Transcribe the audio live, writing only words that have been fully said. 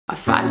Our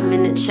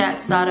 5-minute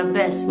chats are the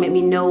best. Make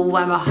me know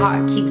why my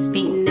heart keeps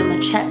beating in my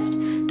chest.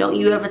 Don't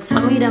you ever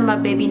tell me that my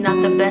baby not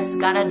the best.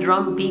 Got a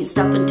drum beat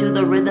stepping to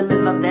the rhythm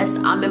in my vest.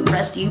 I'm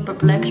impressed, you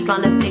perplexed,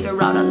 trying to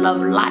figure out a love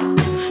like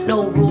this.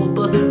 No rule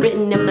book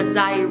written in my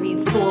diary,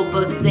 tour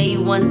book. Day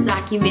 1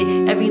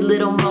 document every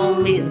little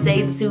moment.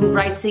 Day 2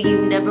 write to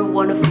you, never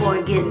wanna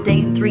forget.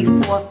 Day 3,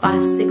 4,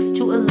 5, 6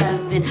 to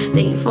 11.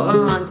 Day for a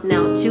month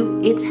now,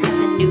 2 it's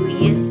heaven. New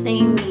Year,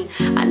 same me.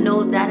 I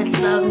know that it's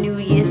love. New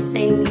Year,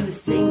 same you,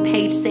 same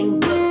page, same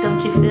book. Don't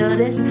you feel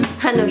this?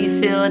 I know you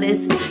feel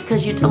this,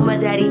 cause you told my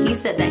daddy, he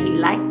said that he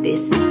liked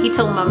this. He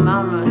told my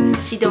mama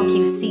she don't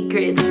keep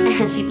secrets,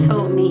 and she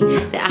told me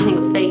that I'm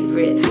your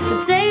favorite.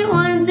 Day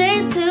 1,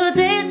 day 2,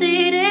 day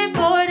 3, day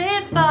 4,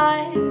 day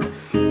 5,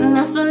 and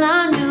that's when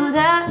I knew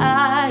that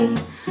I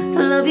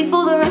love you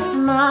for the rest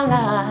of my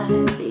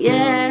life.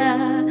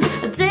 Yeah.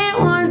 Day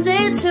 1,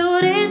 day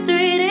 2, day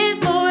 3, day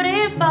 4,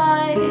 day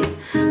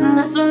 5, and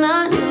that's when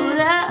I knew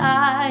that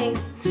I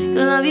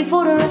love you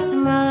for the rest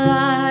of my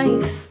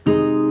life.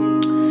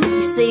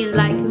 You say you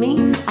like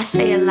me, I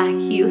say I like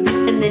you,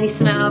 and then you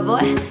smile,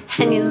 boy,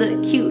 and you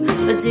look cute.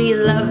 But do you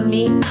love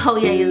me? Oh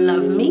yeah, you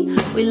love me.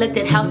 We looked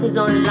at houses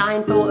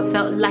online for what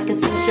felt like a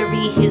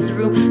century. His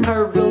room,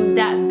 her room,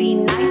 that'd be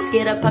nice.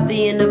 Get a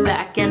puppy in the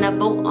back and a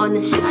boat on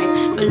the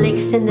side. For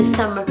lakes in the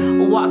summer,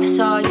 walks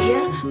all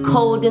year.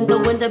 Cold in the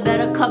winter,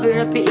 better cover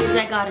up your ears.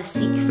 I got a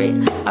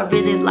secret, I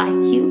really like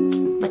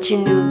you, but you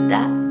knew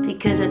that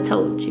because I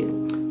told you.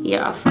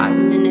 Yeah, our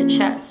 5-minute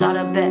chats are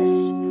the best.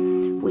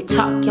 We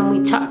talk and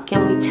we talk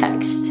and we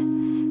text.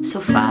 So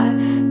 5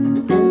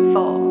 and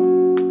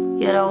 4,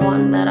 you're the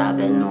one that I've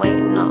been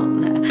waiting on.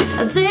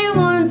 Day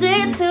 1,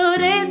 day 2,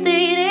 day 3,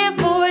 day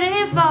 4,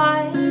 day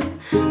 5,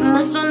 and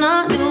that's when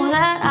I knew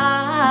that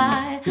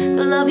I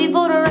could love you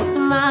for the rest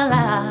of my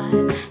life.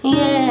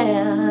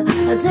 Yeah.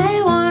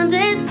 Day 1,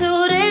 day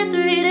 2, day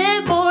 3,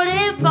 day 4,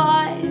 day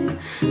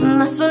 5,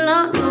 and that's when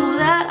I knew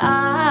that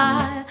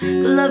I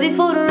could love you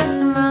for the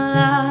rest of my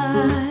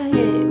life.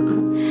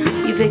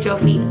 You picked your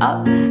feet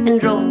up and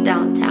drove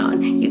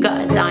downtown. You got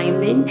a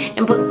diamond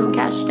and put some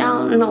cash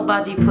down.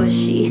 Nobody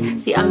pushy.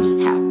 See, I'm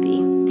just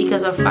happy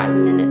because our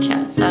 5-minute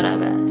chats are the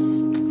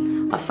best.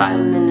 Our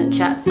 5-minute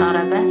chats are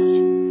the best.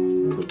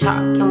 We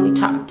talk and we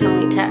talk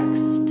and we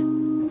text.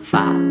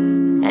 5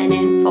 and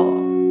then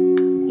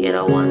 4, you're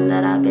the one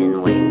that I've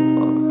been waiting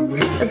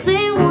for.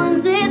 Day 1,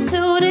 day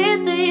 2, day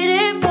 3,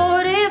 day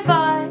 4, day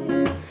 5,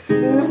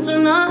 and that's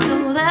when I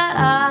knew that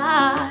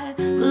I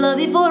love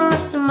you for the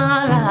rest of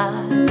my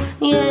life.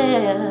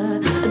 Yeah.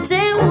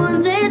 Day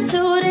 1, day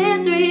 2,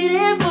 day 3,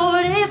 day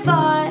 4, day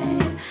 5,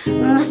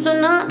 and that's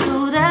when I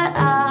knew that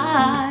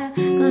I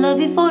could love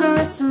you for the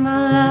rest of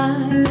my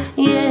life.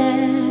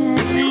 Yeah,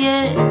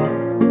 yeah.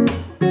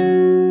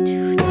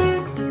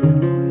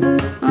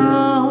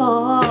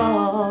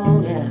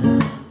 Oh, yeah.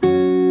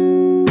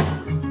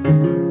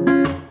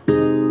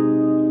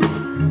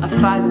 Our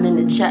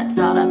 5-minute chats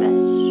are the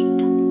best.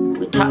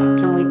 We talk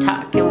and we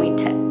talk and we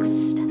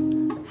text.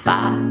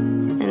 5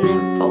 and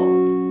then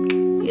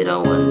 4, you're the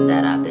one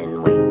that I've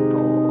been waiting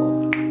for.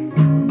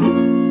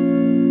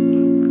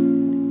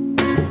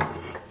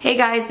 Hey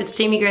guys, it's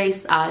Jamie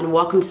Grace and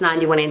welcome to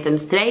 91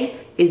 Anthems. Today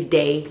is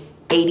day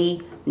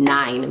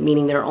 89,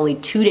 meaning there are only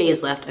 2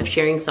 days left of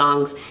sharing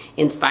songs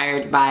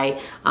inspired by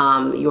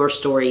your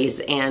stories,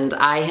 and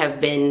I have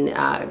been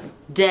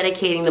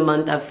dedicating the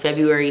month of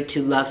February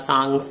to love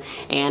songs,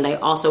 and I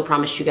also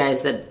promised you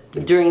guys that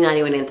during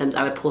 91 Anthems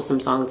I would pull some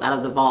songs out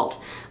of the vault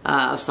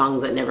of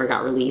songs that never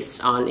got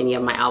released on any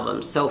of my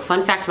albums. So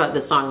fun fact about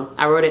this song,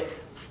 I wrote it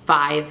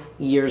 5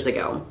 years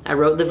ago. I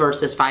wrote the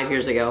verses 5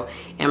 years ago,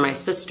 and my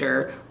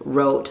sister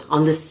wrote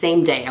on the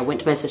same day. I went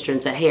to my sister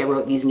and said, hey, I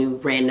wrote these new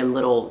random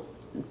little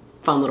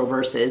fun little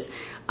verses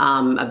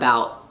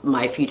about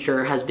my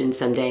future husband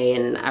someday,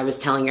 and I was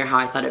telling her how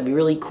I thought it'd be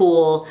really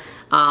cool,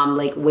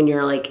 like when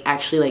you're like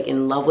actually like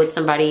in love with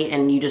somebody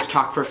and you just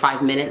talk for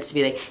 5 minutes to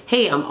be like,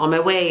 hey, I'm on my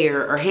way,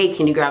 or hey,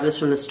 can you grab this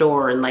from the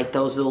store? And like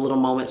those are the little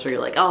moments where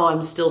you're like, oh,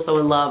 I'm still so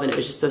in love, and it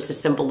was just a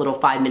simple little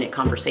 5-minute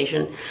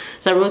conversation.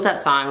 So I wrote that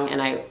song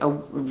and I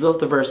wrote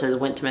the verses,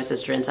 went to my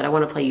sister and said, I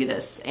want to play you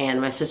this, and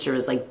my sister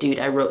was like, dude,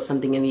 I wrote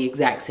something in the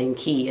exact same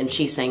key, and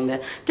she sang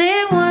the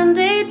day 1,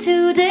 day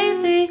 2, day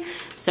 3.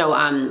 So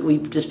we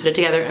just put it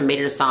together and made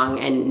it a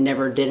song and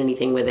never did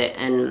anything with it.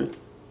 And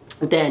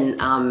then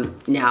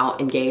now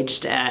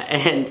engaged,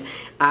 and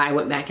I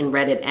went back and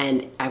read it,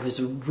 and I was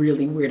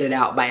really weirded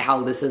out by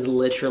how this is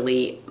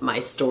literally my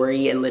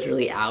story and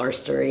literally our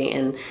story.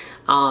 And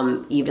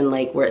even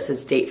like where it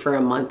says date for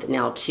a month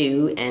now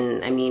too,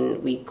 and I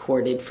mean we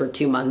courted for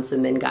 2 months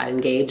and then got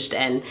engaged,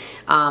 and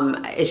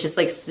it's just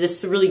like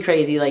just really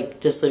crazy,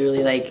 like just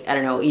literally like, I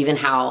don't know, even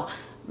how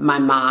my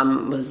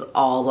mom was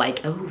all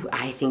like, oh,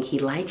 I think he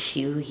likes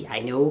you. I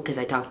know because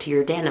I talked to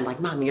your dad. And I'm like,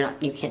 Mom,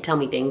 you can't tell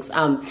me things.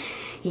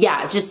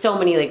 Yeah, just so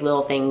many like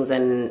little things,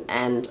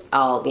 and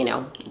I'll, you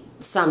know,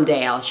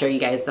 someday I'll show you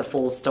guys the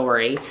full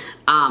story.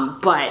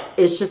 But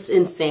it's just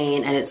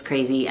insane and it's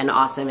crazy and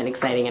awesome and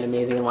exciting and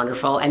amazing and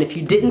wonderful. And if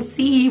you didn't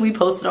see, we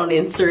posted on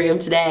Instagram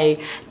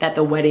today that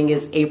the wedding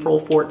is April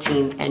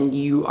 14th and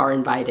you are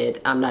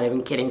invited. I'm not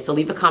even kidding. So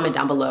leave a comment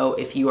down below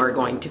if you are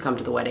going to come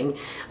to the wedding,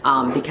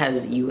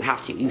 because you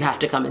have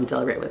to come and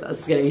celebrate with us.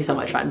 It's gonna be so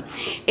much fun.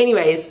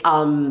 Anyways,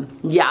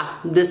 yeah,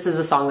 this is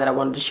a song that I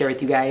wanted to share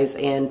with you guys,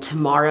 and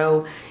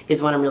tomorrow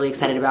is one I'm really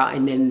excited about,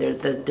 and then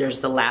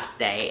there's the last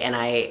day, and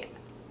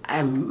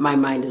my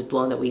mind is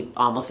blown that we're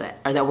almost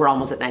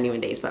at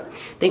 91 days. But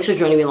thanks for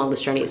joining me along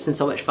this journey. It's been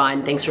so much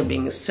fun. Thanks for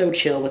being so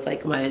chill with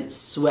like my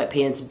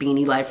sweatpants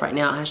beanie life right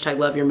now. Hashtag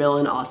love your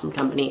Millen, awesome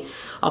company.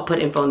 I'll put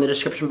info in the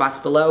description box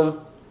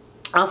below.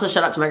 Also,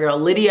 shout out to my girl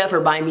Lydia for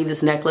buying me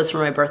this necklace for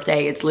my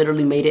birthday. It's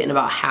literally made it in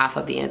about half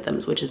of the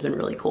Anthems, which has been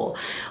really cool.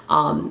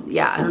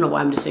 Yeah, I don't know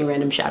why I'm just doing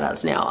random shout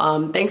outs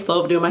now. Thanks,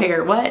 Flo, for doing my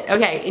hair. What?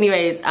 Okay,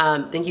 anyways,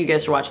 thank you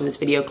guys for watching this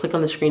video. Click on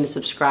the screen to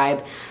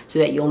subscribe so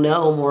that you'll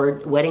know more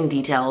wedding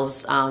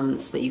details, so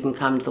that you can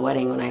come to the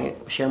wedding when I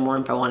share more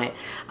info on it.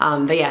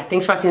 But yeah,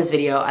 thanks for watching this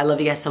video. I love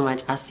you guys so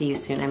much. I'll see you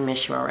soon. I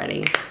miss you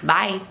already.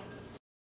 Bye.